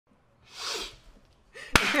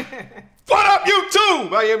What up,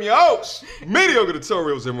 YouTube? I am your host, Mediocre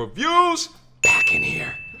Tutorials and Reviews, back in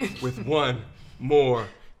here with one more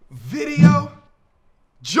video.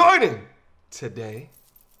 Joining today,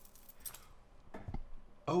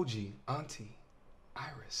 OG Auntie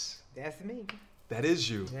IRIS. That's me. That is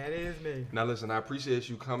you. That is me. Now listen, I appreciate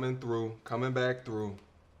you coming back through.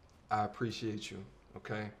 I appreciate you,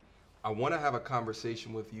 okay? I want to have a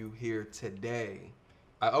conversation with you here today.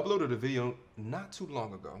 I uploaded a video not too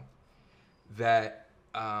long ago that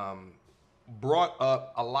brought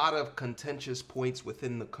up a lot of contentious points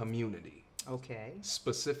within the community. Okay.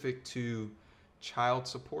 Specific to child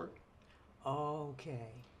support. Okay.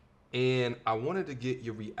 And I wanted to get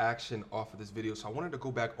your reaction off of this video, so I wanted to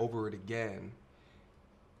go back over it again.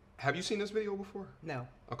 Have you seen this video before? No.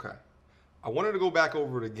 Okay. I wanted to go back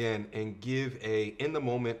over it again and give a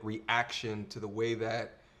in-the-moment reaction to the way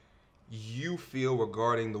that you feel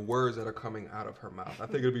regarding the words that are coming out of her mouth. I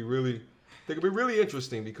think it'd be really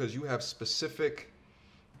interesting because you have specific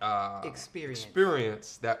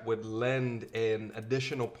experience that would lend an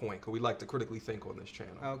additional point, because we like to critically think on this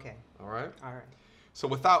channel. Okay. All right? All right. So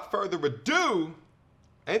without further ado,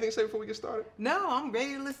 anything to say before we get started? No, I'm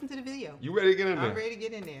ready to listen to the video. You ready to get in there? I'm ready to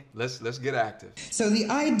get in there. Let's get active. So the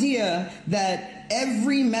idea that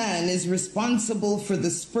every man is responsible for the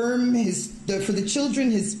sperm, for the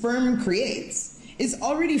children his sperm creates, is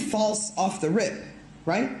already false off the rip,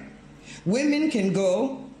 right? Women can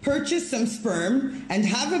go purchase some sperm and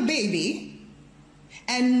have a baby,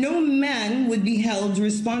 and no man would be held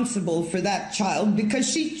responsible for that child because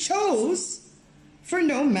she chose for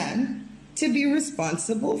no man to be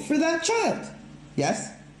responsible for that child.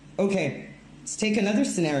 Yes? Okay, let's take another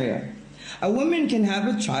scenario. A woman can have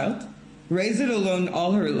a child, raise it alone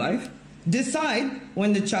all her life, decide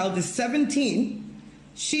when the child is 17,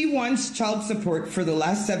 she wants child support for the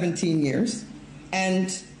last 17 years,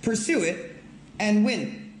 and pursue it and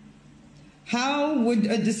win. How would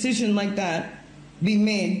a decision like that be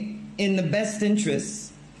made in the best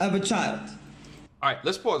interests of a child? All right,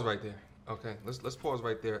 let's pause right there. Okay, let's pause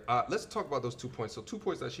right there. Let's talk about those 2 points. So 2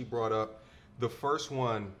 points that she brought up. The first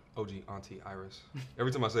one, OG Auntie IRIS.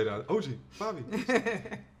 Every time I say that, OG Bobby.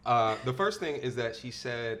 The first thing is that she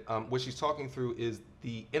said what she's talking through is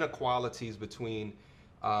the inequalities between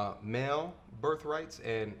male birthrights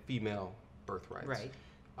and female birthrights. Right.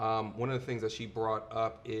 One of the things that she brought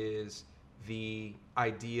up is the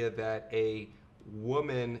idea that a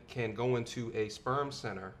woman can go into a sperm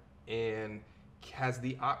center and has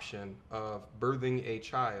the option of birthing a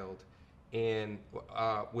child and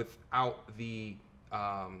without the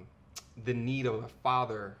need of a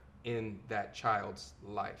father in that child's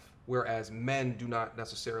life, whereas men do not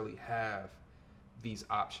necessarily have these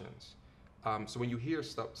options. So when you hear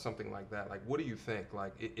something like that, like, what do you think?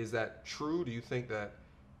 Like, is that true? Do you think that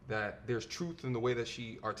there's truth in the way that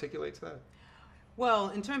she articulates that? Well,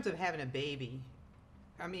 in terms of having a baby,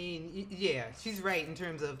 I mean, yeah, she's right in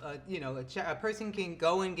terms of, a person can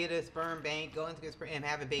go and get a sperm bank, go into a sperm and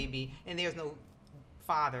have a baby, and there's no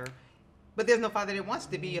father. But there's no father that wants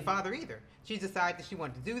to be a father either. She decided that she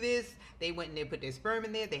wanted to do this. They went and they put their sperm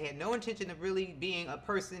in there. They had no intention of really being a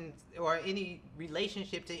person or any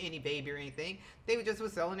relationship to any baby or anything. They were just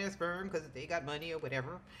selling their sperm because they got money or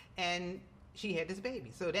whatever. And she had this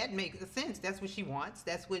baby. So that makes sense. That's what she wants.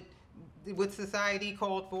 That's what society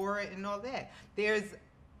called for and all that. There's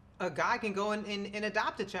a guy can go and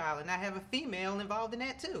adopt a child and not have a female involved in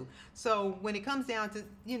that too. So when it comes down to,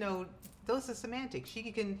 those are semantics. She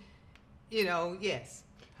can, yes.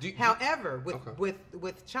 However,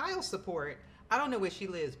 with child support, I don't know where she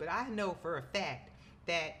lives, but I know for a fact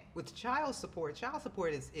that with child support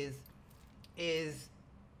is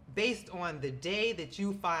based on the day that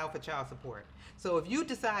you file for child support. So if you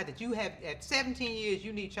decide that you have, at 17 years,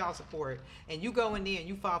 you need child support, and you go in there and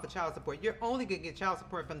you file for child support, you're only going to get child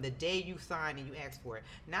support from the day you sign and you ask for it,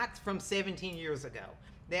 not from 17 years ago.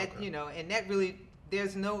 That, and that really,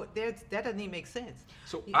 that doesn't even make sense.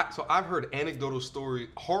 So I've heard anecdotal stories,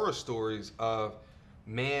 horror stories of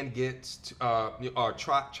man gets to, or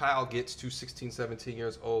child gets to 16, 17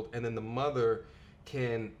 years old, and then the mother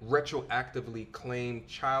can retroactively claim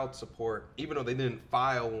child support, even though they didn't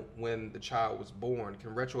file when the child was born,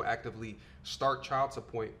 can retroactively start child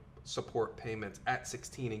support payments at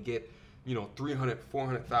 16 and get, $300,000,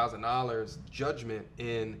 $400,000 judgment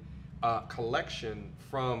in collection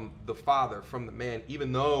from the father, from the man,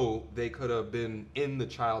 even though they could have been in the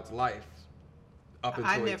child's life up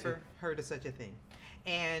until 18. I never heard of such a thing.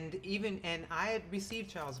 And I had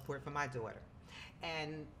received child support for my daughter.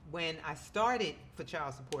 And when I started for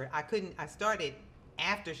child support, I started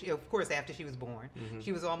after she was born.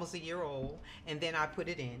 She was almost a year old, and then I put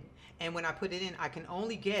it in. And when I put it in, I can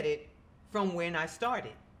only get it from when I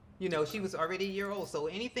started. You know, she was already a year old, so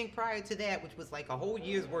anything prior to that, which was like a whole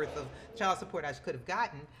year's worth of child support I could have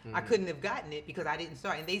gotten, I couldn't have gotten it because I didn't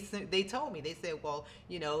start. And they told me, they said, well,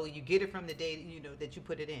 you know, you get it from the day, you know, that you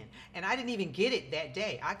put it in. And I didn't even get it that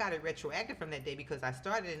day. I got it retroactive from that day because I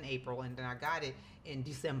started in April and then I got it in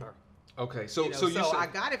December. Okay, so you know, so you said, I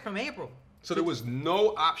got it from April. so there was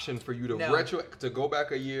no option for you to to go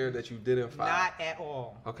back a year that you didn't file? Not at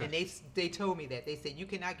all. Okay. And they told me that. They said you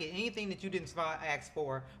cannot get anything that you didn't ask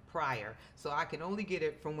for prior. So I can only get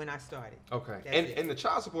it from when I started. Okay. That's And the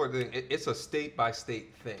child support thing, it's a state by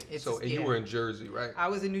state thing. And you were in Jersey, right? I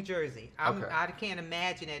was in New Jersey. Okay. I can't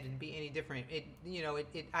imagine it to be any different.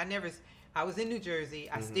 I was in New Jersey.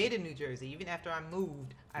 I stayed in New Jersey. Even after I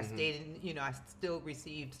moved, I stayed in, you know, I still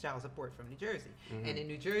received child support from New Jersey. And in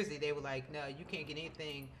New Jersey, they were like, no, you can't get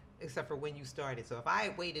anything except for when you started. So if I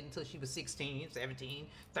had waited until she was 16, 17,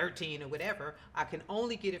 13, or whatever, I can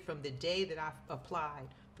only get it from the day that I applied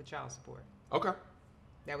for child support. Okay.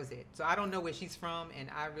 That was it. So I don't know where she's from, and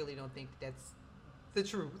I really don't think that's the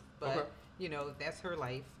truth. But, you know, that's her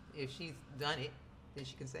life. If she's done it, then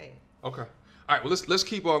she can say it. Okay. All right, well, let's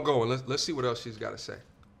keep on going. Let's see what else she's got to say.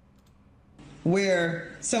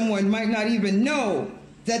 Where someone might not even know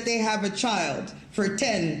that they have a child for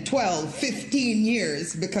 10, 12, 15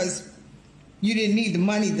 years because you didn't need the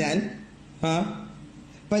money then, huh?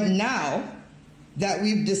 But now that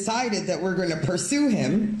we've decided that we're going to pursue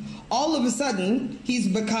him, all of a sudden he's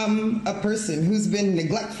become a person who's been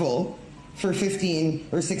neglectful for 15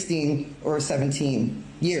 or 16 or 17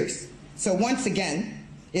 years. So once again,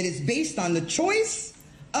 it is based on the choice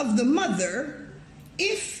of the mother,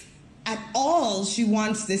 if at all she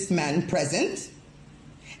wants this man present,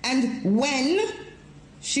 and when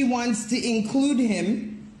she wants to include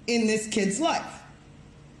him in this kid's life,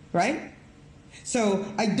 right? So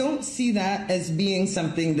I don't see that as being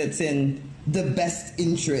something that's in the best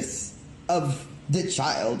interests of the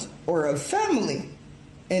child or of family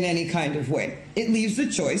in any kind of way. It leaves the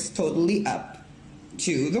choice totally up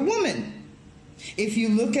to the woman. If you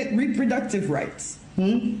look at reproductive rights,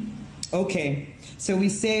 okay, so we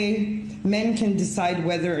say men can decide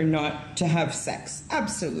whether or not to have sex.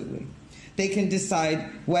 Absolutely. They can decide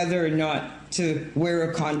whether or not to wear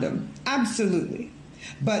a condom. Absolutely.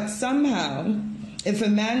 But somehow, if a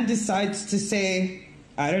man decides to say,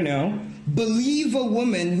 I don't know, believe a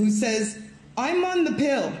woman who says, I'm on the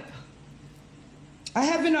pill, I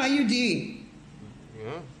have an IUD,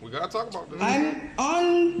 Yeah, we got to talk about this. I'm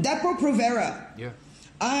on Depo-Provera. Yeah.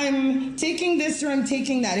 I'm taking this or I'm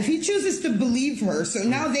taking that. If he chooses to believe her, so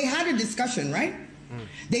now they had a discussion, right?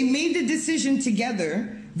 They made the decision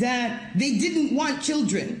together that they didn't want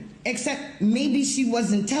children, except maybe she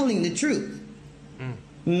wasn't telling the truth.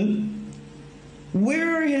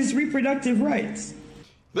 Where are his reproductive rights?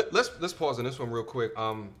 Let's pause on this one real quick.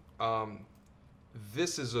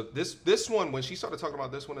 This one, when she started talking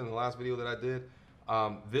about this one in the last video that I did,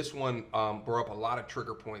 this one brought up a lot of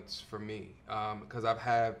trigger points for me, because I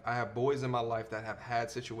have boys in my life that have had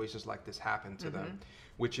situations like this happen to them,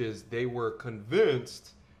 which is they were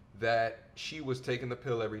convinced that she was taking the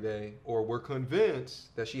pill every day, or were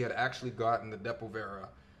convinced that she had actually gotten the Depo-Provera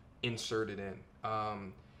inserted in.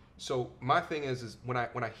 So my thing is when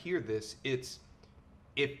I hear this, it's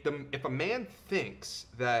if a man thinks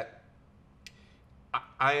that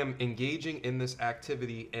I am engaging in this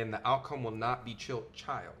activity and the outcome will not be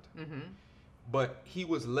child, but he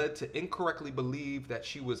was led to incorrectly believe that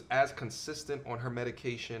she was as consistent on her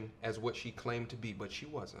medication as what she claimed to be, but she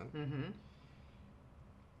wasn't.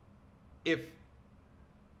 If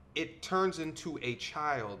it turns into a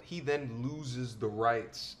child, he then loses the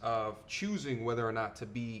rights of choosing whether or not to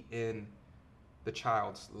be in the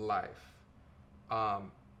child's life.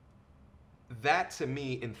 That to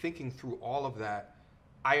me, in thinking through all of that,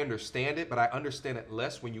 I understand it, but I understand it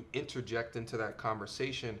less when you interject into that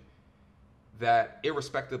conversation that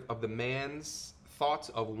irrespective of the man's thoughts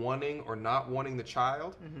of wanting or not wanting the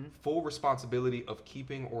child, full responsibility of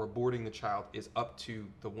keeping or aborting the child is up to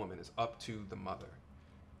the woman, is up to the mother.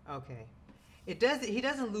 Okay. He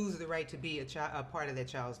doesn't lose the right to be a part of that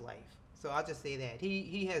child's life. So I'll just say that.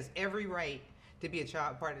 He has every right to be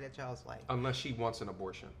part of that child's life. Unless she wants an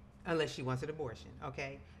abortion. Unless she wants an abortion,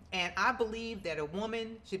 okay? And I believe that a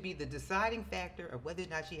woman should be the deciding factor of whether or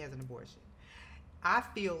not she has an abortion. I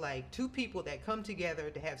feel like two people that come together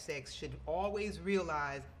to have sex should always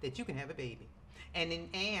realize that you can have a baby. And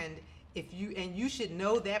you should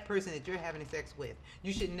know that person that you're having sex with.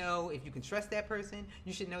 You should know if you can trust that person.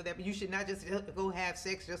 You should know that you should not just go have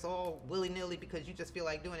sex just all willy-nilly because you just feel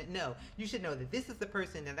like doing it. No, you should know that this is the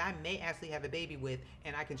person that I may actually have a baby with,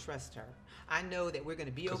 and I can trust her. I know that we're going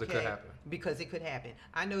to be okay. Because it could happen. Because it could happen.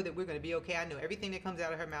 I know that we're going to be okay. I know everything that comes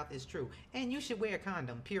out of her mouth is true. And you should wear a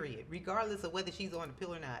condom, period, regardless of whether she's on a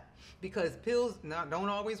pill or not. Because pills don't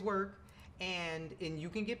always work. And you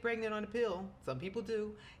can get pregnant on a pill. Some people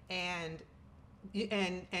do, and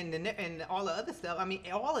all the other stuff. I mean,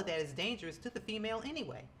 all of that is dangerous to the female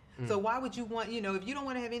anyway. So why would you want? If you don't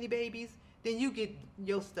want to have any babies, then you get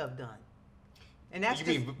your stuff done. And that's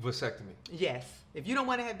mean vasectomy? Yes. If you don't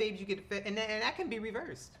want to have babies, you get and that can be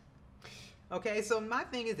reversed. Okay, so my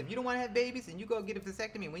thing is, if you don't want to have babies, and you go get a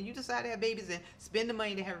vasectomy, when you decide to have babies, then spend the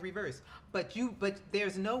money to have it reversed. But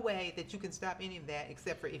there's no way that you can stop any of that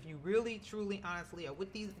except for if you really, truly, honestly are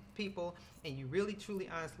with these people, and you really, truly,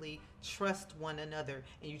 honestly trust one another,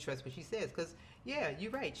 and you trust what she says. Because yeah,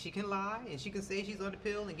 you're right. She can lie, and she can say she's on the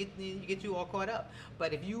pill, and get you all caught up.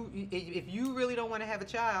 But if you really don't want to have a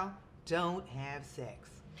child, don't have sex.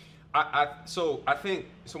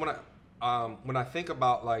 When I think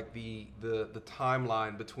about like the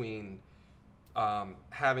timeline between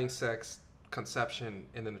having sex, conception,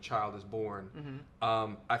 and then the child is born,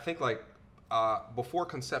 I think like before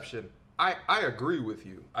conception, I agree with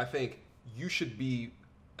you. I think you should be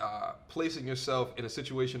placing yourself in a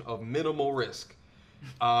situation of minimal risk.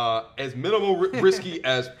 As minimal risky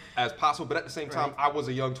as possible, but at the same time, I was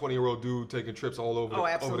a young 20-year-old dude taking trips all over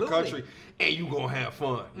the country, and you gonna have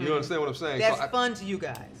fun. You understand what I'm saying? That's fun to you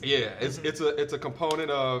guys. Yeah, it's a component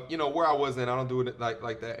of where I was then. I don't do it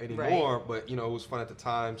like that anymore, but it was fun at the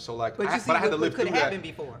time. So like, but I had to live through that. Could happen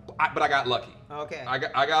before. But I got lucky. Okay. I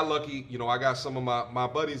got lucky. I got some of my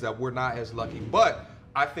buddies that were not as lucky, but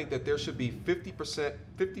I think that there should be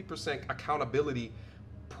 50% accountability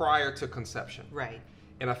prior to conception. Right.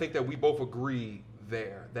 And I think that we both agree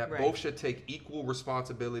there that both should take equal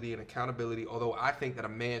responsibility and accountability, although I think that a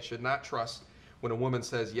man should not trust when a woman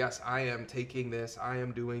says, yes, I am taking this, I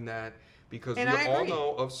am doing that, because we all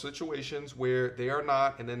know of situations where they are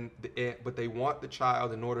not, but they want the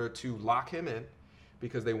child in order to lock him in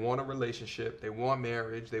because they want a relationship, they want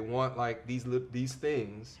marriage, they want like these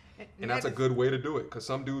things, and that's a good way to do it because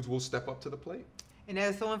some dudes will step up to the plate. And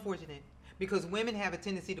that is so unfortunate. Because women have a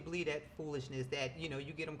tendency to believe that foolishness, that, you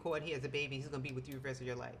get him caught, he has a baby, he's going to be with you the rest of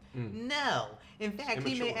your life. No. In fact,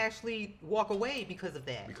 he may actually walk away because of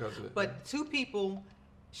that. But two people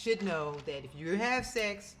should know that if you have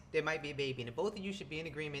sex, there might be a baby. And if both of you should be in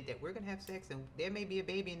agreement that we're going to have sex and there may be a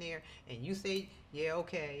baby in there, and you say, yeah,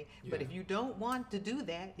 okay. Yeah. But if you don't want to do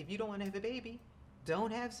that, if you don't want to have a baby,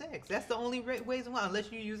 don't have sex. That's the only ways in which,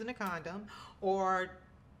 unless you're using a condom or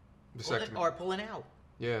pulling out.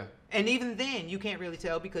 Yeah. And even then, you can't really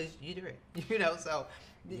tell because you do it. So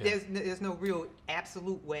there's no real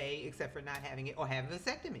absolute way except for not having it or having a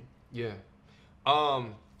vasectomy. Yeah.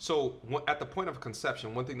 So at the point of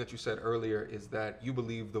conception, one thing that you said earlier is that you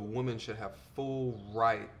believe the woman should have full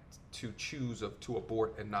right to choose to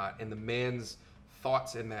abort and not, and the man's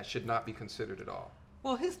thoughts in that should not be considered at all.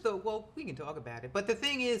 Well, we can talk about it, but the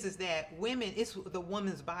thing is that women, it's the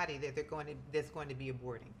woman's body that that's going to be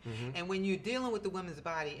aborting, and when you're dealing with the woman's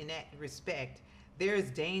body in that respect, there's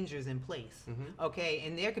dangers in place, okay,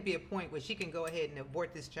 and there could be a point where she can go ahead and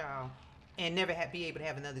abort this child and never be able to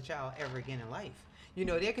have another child ever again in life.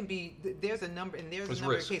 There's a number of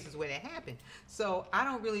cases where that happened. So I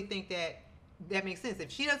don't really think that makes sense. If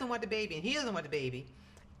she doesn't want the baby and he doesn't want the baby,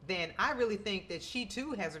 then I really think that she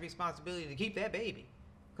too has a responsibility to keep that baby.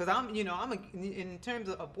 Because in terms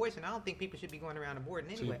of abortion, I don't think people should be going around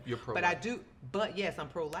aborting anyway. So you're pro-life. But yes, I'm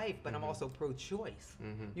pro-life, but I'm also pro-choice.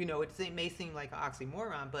 It may seem like an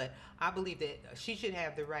oxymoron, but I believe that she should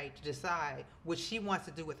have the right to decide what she wants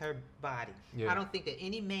to do with her body. Yeah. I don't think that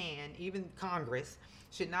any man, even Congress,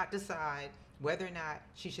 should not decide whether or not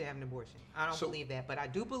she should have an abortion. I don't believe that, but I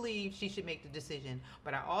do believe she should make the decision.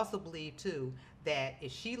 But I also believe too that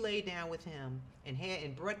if she laid down with him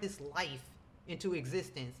and brought this life into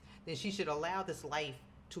existence, then she should allow this life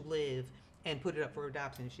to live and put it up for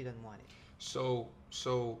adoption if she doesn't want it. So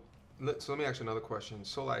let me ask you another question.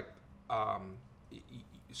 So like,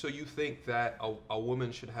 so you think that a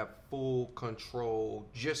woman should have full control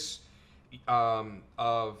just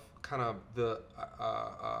of kind of the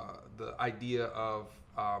idea of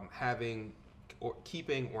having or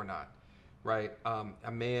keeping or not, right?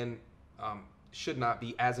 A man should not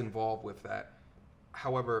be as involved with that.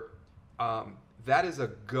 However, that is a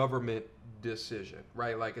government decision,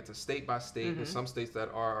 right? Like it's a state by state. There's some states that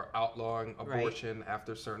are outlawing abortion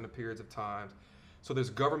after certain periods of time. So there's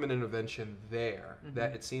government intervention there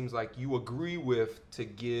that it seems like you agree with to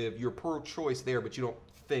give. You're pro-choice there, but you don't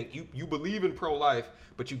think you believe in pro-life,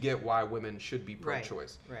 but you get why women should be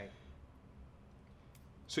pro-choice. Right.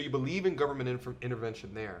 So you believe in government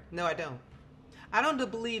intervention there. No, I don't. I don't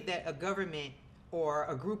believe that a government or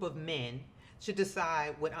a group of men should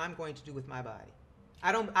decide what I'm going to do with my body.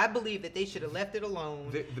 I believe that they should have left it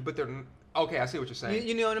alone. But they're okay. I see what you're saying.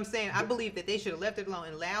 You know what I'm saying? I believe that they should have left it alone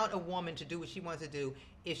and allowed a woman to do what she wants to do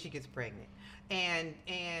if she gets pregnant.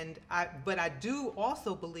 But I do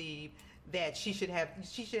also believe that she should have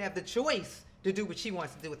the choice to do what she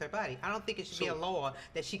wants to do with her body. I don't think it should be a law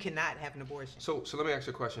that she cannot have an abortion. So let me ask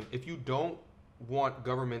you a question. If you don't want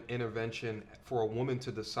government intervention for a woman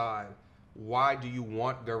to decide, why do you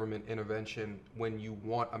want government intervention when you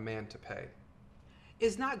want a man to pay?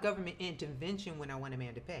 It's not government intervention when I want a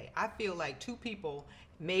man to pay. I feel like two people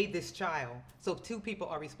made this child, so two people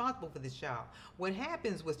are responsible for this child. What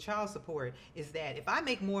happens with child support is that if I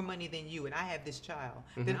make more money than you and I have this child,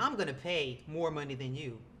 then I'm going to pay more money than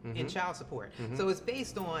you in child support. So it's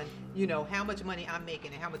based on, how much money I'm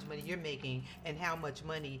making and how much money you're making and how much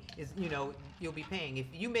money is, you'll be paying. If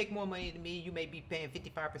you make more money than me, you may be paying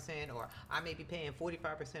 55% or I may be paying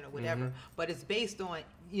 45% or whatever. But it's based on,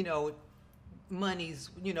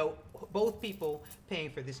 monies, both people paying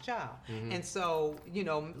for this child. And so,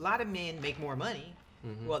 a lot of men make more money.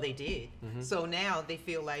 Well, they did. So now they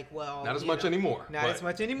feel like, well, not as much anymore. Not as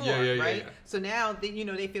much anymore, right? Yeah. So now they,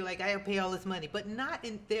 they feel like I have to pay all this money, but not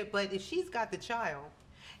in there. But if she's got the child,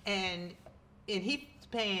 and he's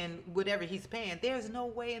paying whatever he's paying, there's no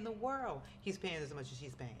way in the world he's paying as much as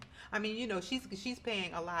she's paying. I mean, she's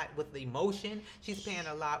paying a lot with the emotion. She's paying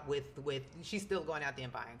a lot with she's still going out there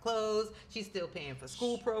and buying clothes. She's still paying for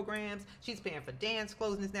school programs. She's paying for dance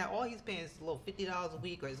clothes. And now all he's paying is a little $50 a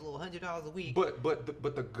week or his little $100 a week.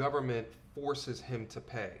 But the government forces him to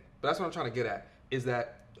pay. But that's what I'm trying to get at. Is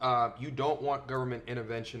that you don't want government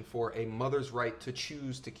intervention for a mother's right to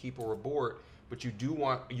choose to keep or abort, but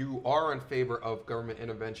you are in favor of government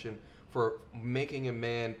intervention for making a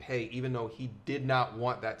man pay, even though he did not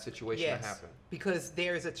want that situation to happen. Because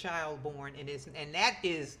there is a child born, and that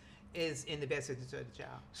is in the best interest of the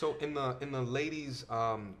child. So in the lady's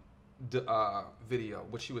video,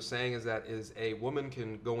 what she was saying is that a woman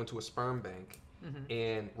can go into a sperm bank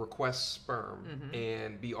and request sperm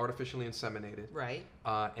and be artificially inseminated, right?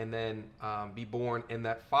 And then be born, and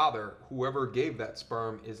that father, whoever gave that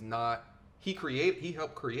sperm, is not he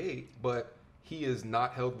helped create, but he is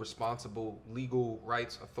not held responsible, legal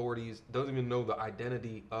rights, authorities, doesn't even know the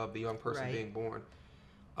identity of the young person being born.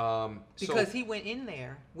 Because he went in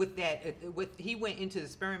there with that, he went into the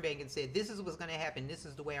sperm bank and said, this is what's going to happen. This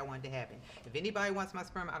is the way I want it to happen. If anybody wants my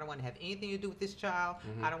sperm, I don't want to have anything to do with this child.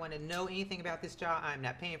 I don't want to know anything about this child. I'm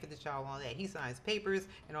not paying for this child, all that. He signs papers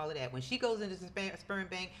and all of that. When she goes into the sperm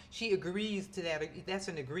bank, she agrees to that. That's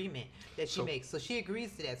an agreement that she makes. So she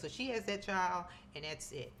agrees to that. So she has that child, and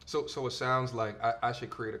that's it. So it sounds like I should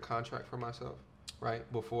create a contract for myself, right?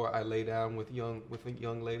 Before I lay down with young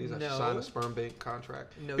ladies, I should sign a sperm bank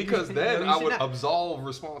contract. No, because then I would absolve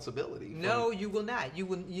responsibility. No, you will not.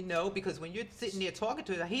 Because when you're sitting there talking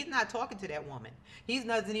to her, he's not talking to that woman. He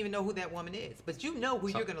doesn't even know who that woman is. But you know who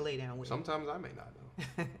you're going to lay down with. Sometimes I may not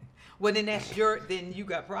know. Well, then then you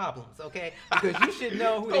got problems, okay? Because you should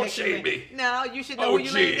know who. Don't shame me. No, you should know who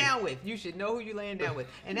you're laying down with. You should know who you're laying down with,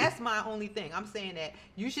 and that's my only thing. I'm saying that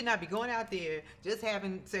you should not be going out there just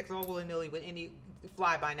having sex all willy-nilly with any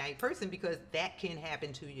fly-by-night person, because that can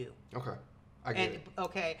happen to you. Okay, I get it.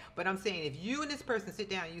 Okay, but I'm saying if you and this person sit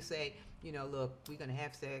down and you say, look, we're gonna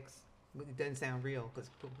have sex. It doesn't sound real because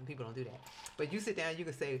people don't do that. But you sit down, you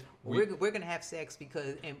can say, we're gonna have sex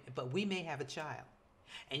but we may have a child.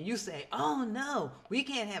 And you say, oh no, we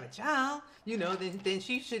can't have a child, then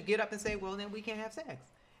she should get up and say, well, then we can't have sex.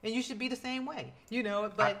 And you should be the same way,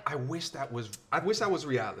 but I wish that was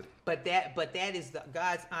reality. But that is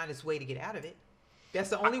God's honest way to get out of it. That's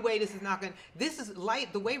the only way. This is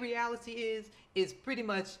light. The way reality is pretty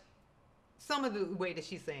much some of the way that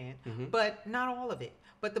she's saying, but not all of it.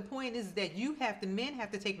 But the point is that men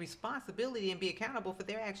have to take responsibility and be accountable for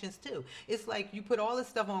their actions too. It's like you put all this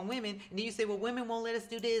stuff on women, and then you say, well, women won't let us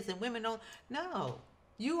do this, and women don't. No,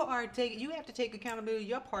 you have to take accountability,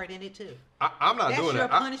 your part in it too. I'm not doing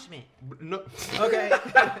that. That's your punishment. No. Okay.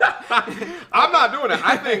 I'm not doing that.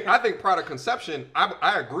 I think prior to conception,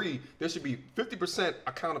 I agree there should be 50%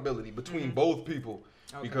 accountability between both people,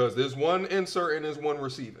 because there's one insert and there's one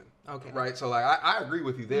receiving. Okay. Right. So I agree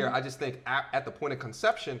with you there. I just think at the point of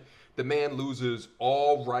conception, the man loses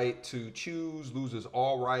all right to choose, loses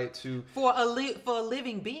all right to for a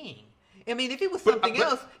living being. I mean, if it was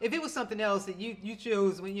something else that you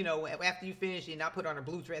chose when, after you finished and I put on a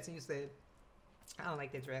blue dress and you said, I don't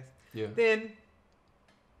like that dress. Yeah. Then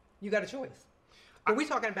you got a choice. But we're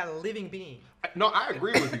talking about a living being. No, I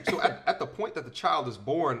agree with you. So at the point that the child is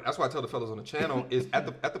born, that's why I tell the fellas on the channel, is at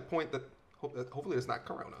the point that hopefully it's not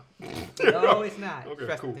corona. No, it's not. Okay,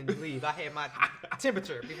 Trust cool. and believe. I had my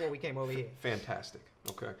temperature before we came over here. Fantastic.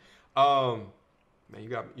 Okay. Man, you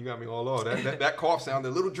got me all over. That cough sounded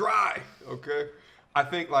a little dry. Okay. I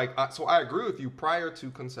think so I agree with you prior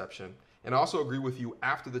to conception. And I also agree with you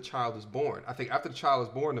after the child is born. I think after the child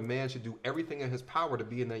is born, the man should do everything in his power to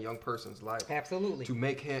be in that young person's life. Absolutely. To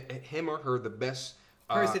make him or her the best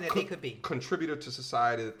person that they could be. Contributor to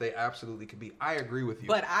society that they absolutely could be. I agree with you.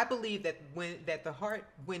 But I believe that when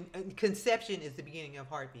conception is the beginning of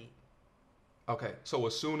heartbeat. Okay. So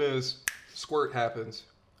as soon as squirt happens.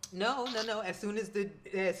 No. As soon as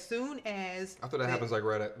I thought that happens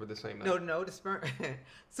right at the same night. No. The sperm.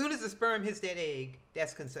 As soon as the sperm hits that egg,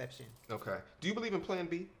 that's conception. Okay. Do you believe in Plan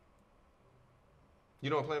B? You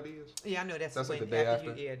know what Plan B is? Yeah, I know that's like the day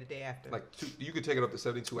after. the day after. Like you could take it up to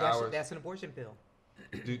 72 hours. That's an abortion pill.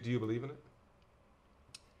 Do you believe in it?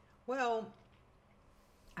 Well,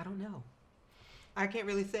 I don't know. I can't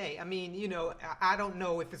really say. I mean, I don't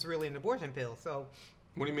know if it's really an abortion pill. So.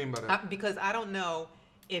 What do you mean by that? Because I don't know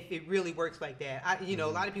if it really works like that. A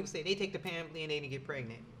lot of people say they take the Plan B and they didn't get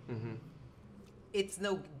pregnant. Mm-hmm.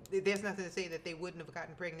 There's nothing to say that they wouldn't have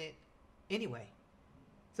gotten pregnant anyway.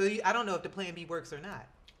 So I don't know if the Plan B works or not.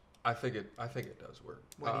 I think it does work.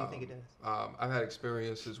 Why do you think it does? I've had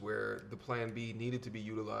experiences where the Plan B needed to be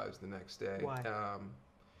utilized the next day. Why?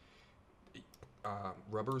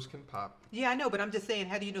 Rubbers can pop. Yeah, I know, but I'm just saying,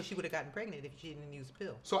 how do you know she would have gotten pregnant if she didn't use the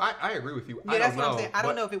pill? So I agree with you. Yeah, that's what I'm saying. I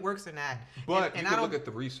don't know if it works or not. But you can look at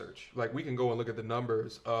the research. Like, we can go and look at the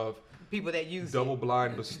numbers of people that use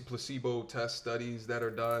double-blind placebo test studies that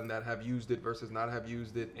are done that have used it versus not have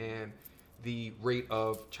used it, and the rate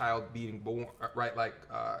of child being born, right? Like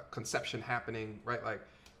conception happening, right? Like.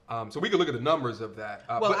 So we can look at the numbers of that.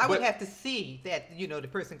 I would have to see that, the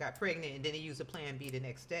person got pregnant and then they used a Plan B the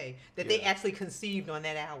next day, that they actually conceived on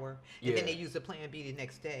that hour, and then they used a Plan B the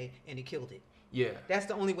next day and it killed it. Yeah. That's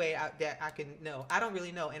the only way that I can know. I don't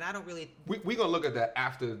really know, and I don't really... We're going to look at that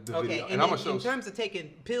after the video. And I'm going to show... In terms of taking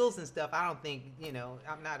pills and stuff, I don't think,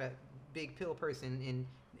 I'm not a big pill person in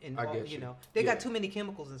I get you. They got too many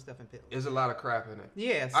chemicals and stuff in pills. There's a lot of crap in it.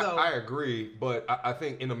 Yeah, so... I agree, but I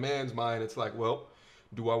think in a man's mind, it's like, well...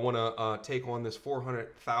 Do I want to take on this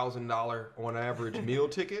 $400,000 on average meal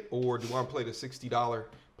ticket, or do I want to play the $60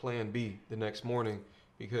 Plan B the next morning?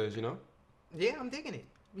 Because Yeah, I'm digging it.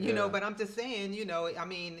 But I'm just saying, I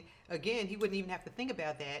mean, again, he wouldn't even have to think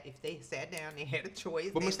about that if they sat down, they had a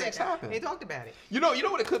choice. But mistakes happen. They talked about it. You know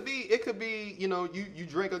what it could be? It could be, you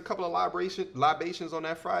drink a couple of libations on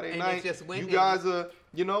that Friday night. You guys are,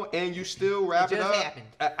 and you still wrap it up. Happened.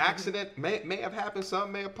 An accident may have happened.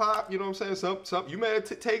 Something may have popped. You know what I'm saying? Some you may have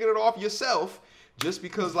taken it off yourself just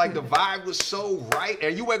because like the vibe was so right,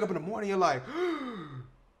 and you wake up in the morning, you're like.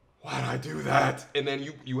 Why'd I do that? And then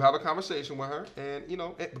you have a conversation with her, and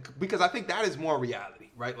because I think that is more reality,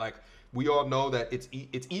 right? Like we all know that it's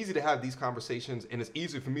easy to have these conversations, and it's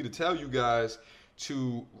easy for me to tell you guys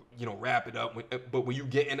to wrap it up. But when you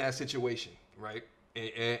get in that situation, right,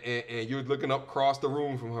 and you're looking up across the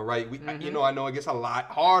room from her, right? I know it gets a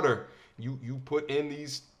lot harder. You put in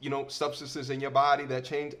these substances in your body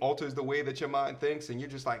that alters the way that your mind thinks, and you're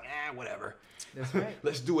just like whatever. That's right.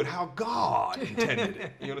 Let's do it how God intended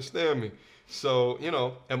it. You understand me? So,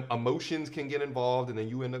 emotions can get involved, and then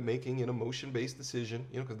you end up making an emotion-based decision,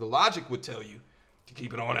 because the logic would tell you to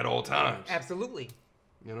keep it on at all times. Absolutely.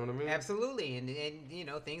 You know what I mean? Absolutely. And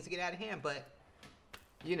things get out of hand, but,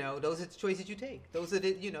 those are the choices you take. Those are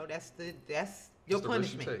that's your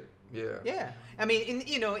punishment. The risk you take. Yeah. Yeah. I mean,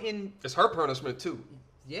 it's her punishment, too.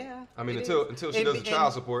 Yeah. I mean, until she does the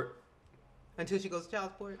child support. Until she goes to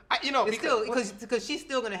child support? Because she's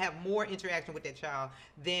still going to have more interaction with that child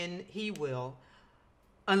than he will,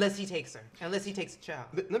 unless he takes her, unless he takes the child.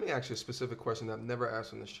 Let me ask you a specific question that I've never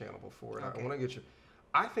asked on this channel before. And Okay. I want to get you.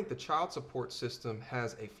 I think the child support system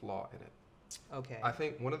has a flaw in it. Okay. I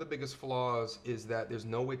think one of the biggest flaws is that there's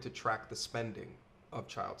no way to track the spending of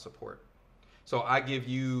child support. So I give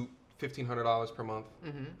you $1,500 per month.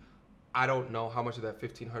 Mm-hmm. I don't know how much of that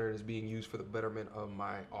 $1,500 is being used for the betterment of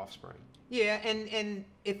my offspring. Yeah, and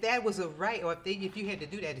if that was a right, or if you had to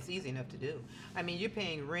do that, it's easy enough to do. I mean, you're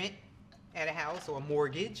paying rent at a house or a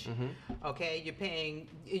mortgage. Mm-hmm. Okay,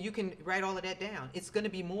 you can write all of that down. It's going to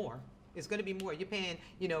be more. It's going to be more. You're paying,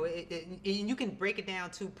 and you can break it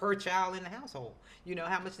down to per child in the household.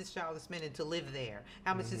 How much this child is spending to live there,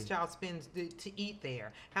 how much this child spends to eat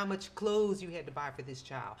there, how much clothes you had to buy for this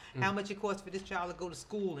child, how much it costs for this child to go to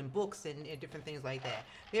school and books and different things like that.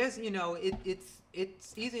 There's,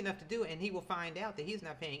 it's easy enough to do, and he will find out that he's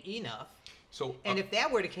not paying enough. So, and if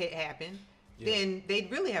that were to happen, then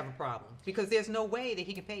they'd really have a problem, because there's no way that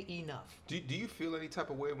he can pay enough. Do you feel any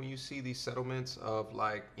type of way when you see these settlements of,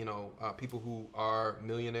 like, people who are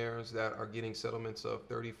millionaires that are getting settlements of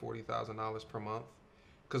 $30,000-$40,000 per month?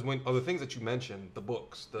 Because when the things that you mentioned, the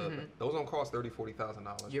books, those don't cost $30,000-$40,000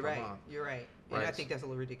 per month. You're right. And I think that's a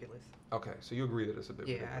little ridiculous. Okay, so you agree that it's a bit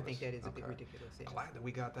ridiculous. Yeah, I think that is a bit ridiculous. Yeah. Glad that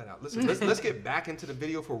we got that out. Listen, let's get back into the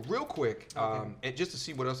video for real quick, and just to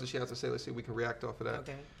see what else she has to say. Let's see if we can react off of that.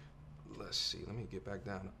 Okay. Let's see. Let me get back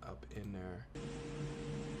down up in there.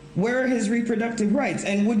 Where are his reproductive rights?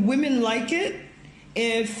 And would women like it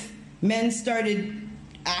if men started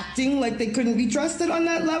acting like they couldn't be trusted on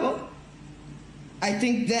that level? I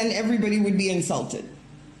think then everybody would be insulted.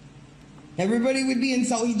 Everybody would be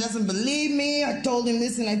insulted. He doesn't believe me. I told him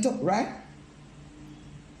this and right?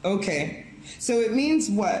 Okay. So it means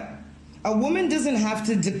what? A woman doesn't have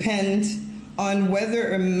to depend on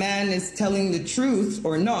whether a man is telling the truth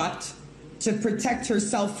or not to protect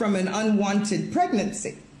herself from an unwanted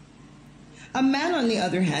pregnancy. A man, on the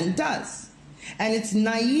other hand, does. And it's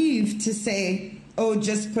naive to say, oh,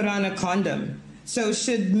 just put on a condom. So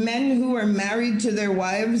should men who are married to their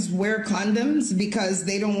wives wear condoms because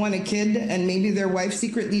they don't want a kid and maybe their wife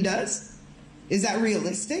secretly does? Is that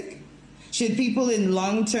realistic? Should people in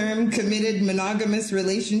long-term, committed, monogamous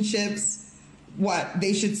relationships,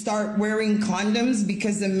 they should start wearing condoms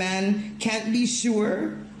because the man can't be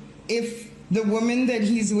sure if the woman that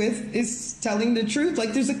he's with is telling the truth?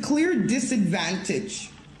 Like, there's a clear disadvantage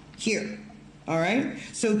here, all right?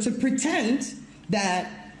 So to pretend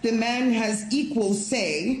that the man has equal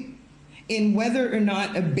say in whether or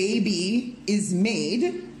not a baby is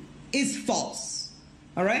made is false,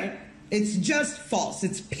 all right? It's just false.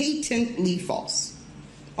 It's patently false.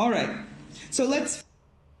 All right, so let's...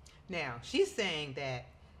 Now, she's saying that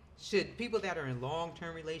should people that are in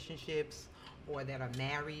long-term relationships or that are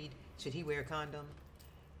married, should he wear a condom?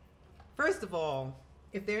 First of all,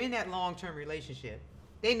 if they're in that long-term relationship,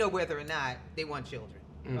 they know whether or not they want children,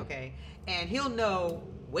 okay? And he'll know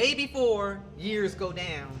way before years go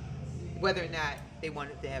down whether or not they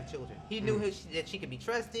wanted to have children. He knew that she could be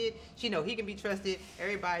trusted. She know he can be trusted.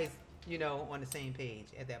 Everybody's, on the same page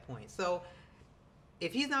at that point. So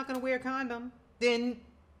if he's not going to wear a condom, then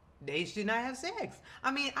they should not have sex.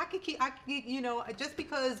 I mean, I could keep, just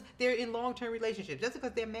because they're in long-term relationships, just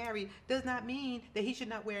because they're married, does not mean that he should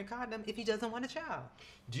not wear a condom if he doesn't want a child.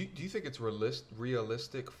 Do you think it's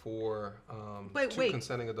realistic for two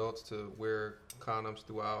consenting adults to wear condoms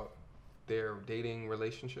throughout their dating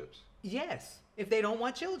relationships? Yes, if they don't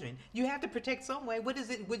want children. You have to protect some way. What is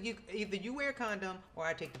it? Either you wear a condom or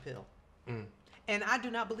I take the pill. And I do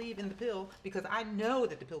not believe in the pill because I know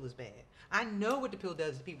that the pill is bad. I know what the pill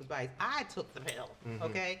does to people's bodies. I took the pill,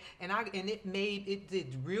 okay? And it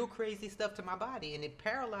did real crazy stuff to my body, and it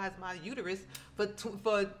paralyzed my uterus for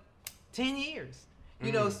 10 years.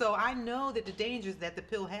 So I know that the dangers that the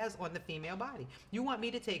pill has on the female body. You want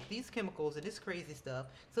me to take these chemicals and this crazy stuff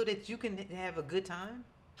so that you can have a good time?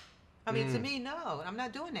 I mean, to me, no, I'm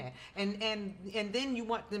not doing that. And then you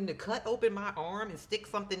want them to cut open my arm and stick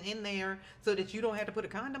something in there so that you don't have to put a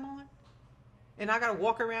condom on? And I got to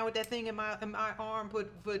walk around with that thing in my arm for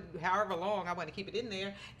however long I want to keep it in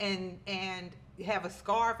there and have a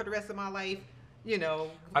scar for the rest of my life, then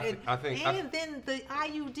the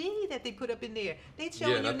IUD that they put up in there, they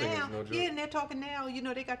showing you now, and they're talking now,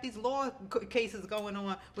 they got these law cases going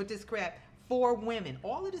on with this crap. For women.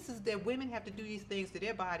 All of this is that women have to do these things to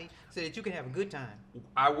their body so that you can have a good time.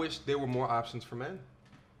 I wish there were more options for men.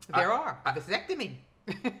 There are. Vasectomy.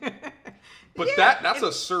 But that's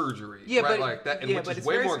a surgery, right? But, like that, and which is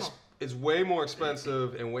way more. It's way more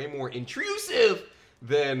expensive and way more intrusive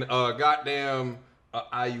than a goddamn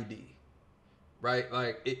IUD, right?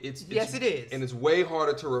 Like it's yes, it is, and it's way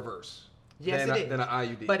harder to reverse. Yes, it is than an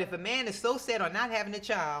IUD. But if a man is so set on not having a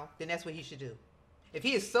child, then that's what he should do. If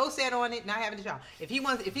he is so set on it, not having a child, if he's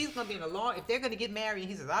going to be in a law, if they're going to get married and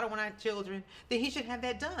he says, I don't want to have children, then he should have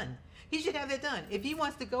that done. He should have that done. If he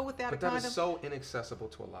wants to go without a condom. But that is so inaccessible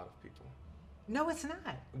to a lot of people. No, it's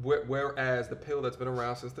not. Whereas the pill that's been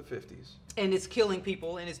around since the 50s. And it's killing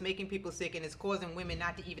people, and it's making people sick, and it's causing women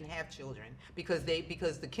not to even have children because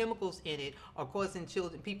the chemicals in it are causing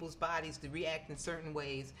people's bodies to react in certain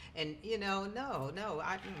ways. And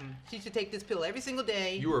she should take this pill every single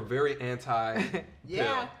day. You are very anti.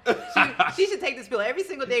 Yeah, she should take this pill every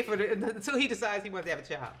single day until he decides he wants to have a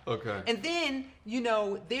child. Okay. And then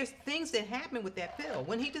there's things that happen with that pill.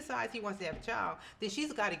 When he decides he wants to have a child, then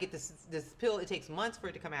she's got to get this pill. It takes months for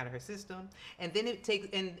it to come out of her system, and then it takes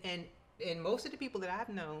and most of the people that I've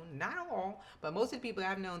known, not all, but most of the people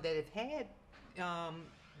I've known that have had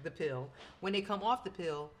the pill, when they come off the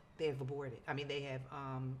pill, they have aborted. I mean, they have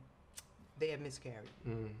miscarried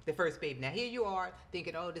the first baby. Now here you are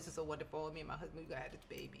thinking, oh, this is so wonderful. Me and my husband, we got this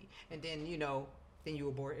baby, and then then you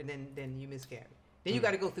abort, and then you miscarry. Then you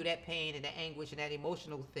got to go through that pain and that anguish and that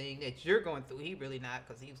emotional thing that you're going through. He really not,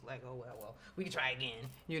 because he was like, oh well, we can try again,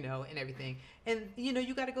 and everything. And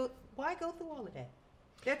you got to go. Why go through all of that?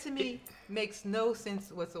 That to me makes no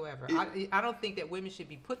sense whatsoever. I don't think that women should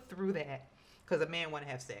be put through that because a man want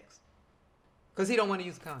to have sex, because he don't want to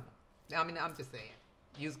use a condom. I mean, I'm just saying,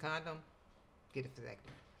 use a condom, get a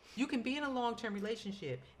vasectomy. You can be in a long-term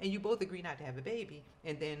relationship and you both agree not to have a baby,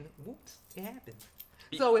 and then whoops, it happens.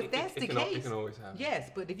 So if that's the case, it can always happen.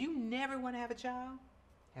 Yes, but if you never want to have a child,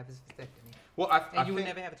 have a vasectomy. Well, you would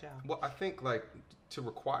never have a child. Well, I think to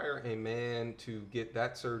require a man to get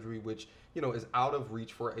that surgery, which is out of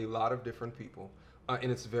reach for a lot of different people,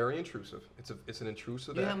 and it's very intrusive. It's an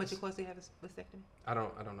intrusive. You know how much it costs to have a vasectomy? I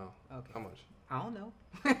don't know. Okay. How much? I don't know.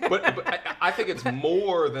 but I think it's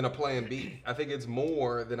more than a Plan B. I think it's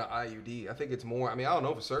more than an IUD. I think it's more. I mean, I don't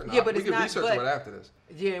know for certain. Yeah, but we can research it after this.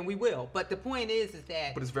 Yeah, and we will. But the point is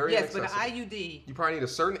that. But it's very inaccessible. But an IUD. You probably need a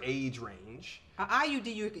certain age range. An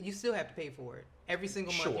IUD, you still have to pay for it. Every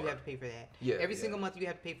single month you have to pay for that. Yeah. Every single month you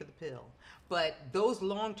have to pay for the pill. But those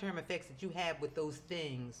long-term effects that you have with those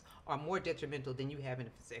things are more detrimental than you have in a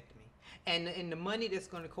vasectomy. And the money that's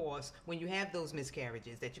going to cost when you have those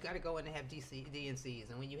miscarriages, that you got to go in and have DNCs,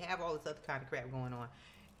 and when you have all this other kind of crap going on,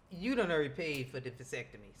 you done already paid for the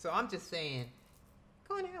vasectomy. So I'm just saying,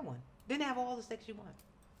 go and have one. Then have all the sex you want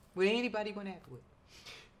with anybody you want to have it with.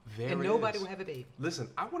 And nobody will have a baby. Listen,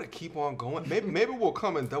 I want to keep on going. Maybe we'll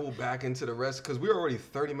come and double back into the rest, because we're already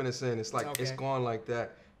 30 minutes in. It's like It's gone like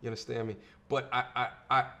that. You understand me? But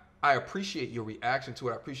I appreciate your reaction to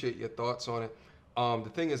it. I appreciate your thoughts on it.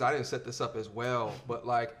 The thing is, I didn't set this up as well, but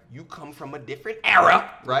you come from a different era,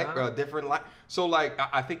 right? A different life. So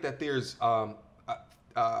I think that there's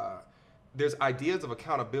ideas of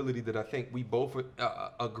accountability that I think we both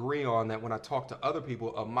agree on, that when I talk to other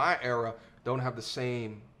people of my era, don't have the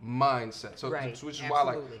same mindset. So, which is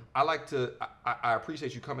why I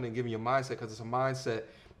appreciate you coming and giving your mindset, because it's a mindset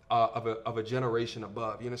of a generation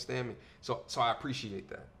above. You understand me? So I appreciate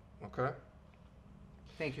that. Okay.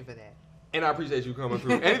 Thank you for that. And I appreciate you coming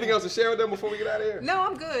through. Anything else to share with them before we get out of here? No,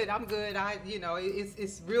 I'm good.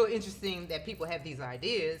 It's real interesting that people have these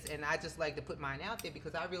ideas, and I just like to put mine out there,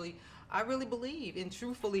 because I really believe, and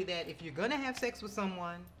truthfully, that if you're gonna have sex with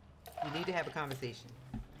someone, you need to have a conversation,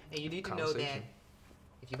 and you need to know that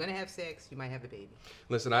if you're gonna have sex, you might have a baby.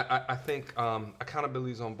 Listen, I think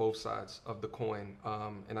accountability is on both sides of the coin,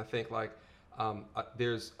 and I think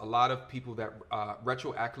there's a lot of people that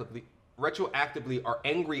retroactively are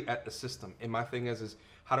angry at the system. And my thing is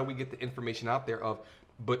how do we get the information out there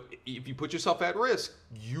but if you put yourself at risk,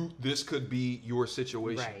 this could be your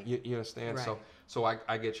situation. Right. You understand? Right. So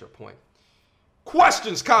I get your point.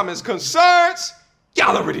 Questions, comments, concerns?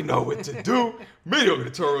 Y'all already know what to do. Mediocre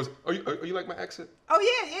tutorials. Are you like my accent? Oh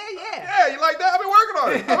yeah. Yeah, you like that? I've been working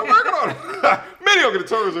on it. Mediocre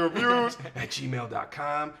tutorials and reviews at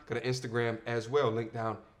gmail.com. Go to Instagram as well. Link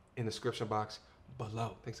down in the description box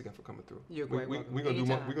below. Thanks again for coming through. You're quite welcome. We're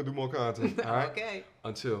gonna do more content. All right. Okay.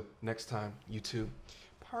 Until next time, you two.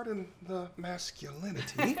 Pardon the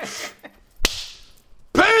masculinity.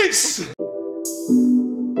 Peace.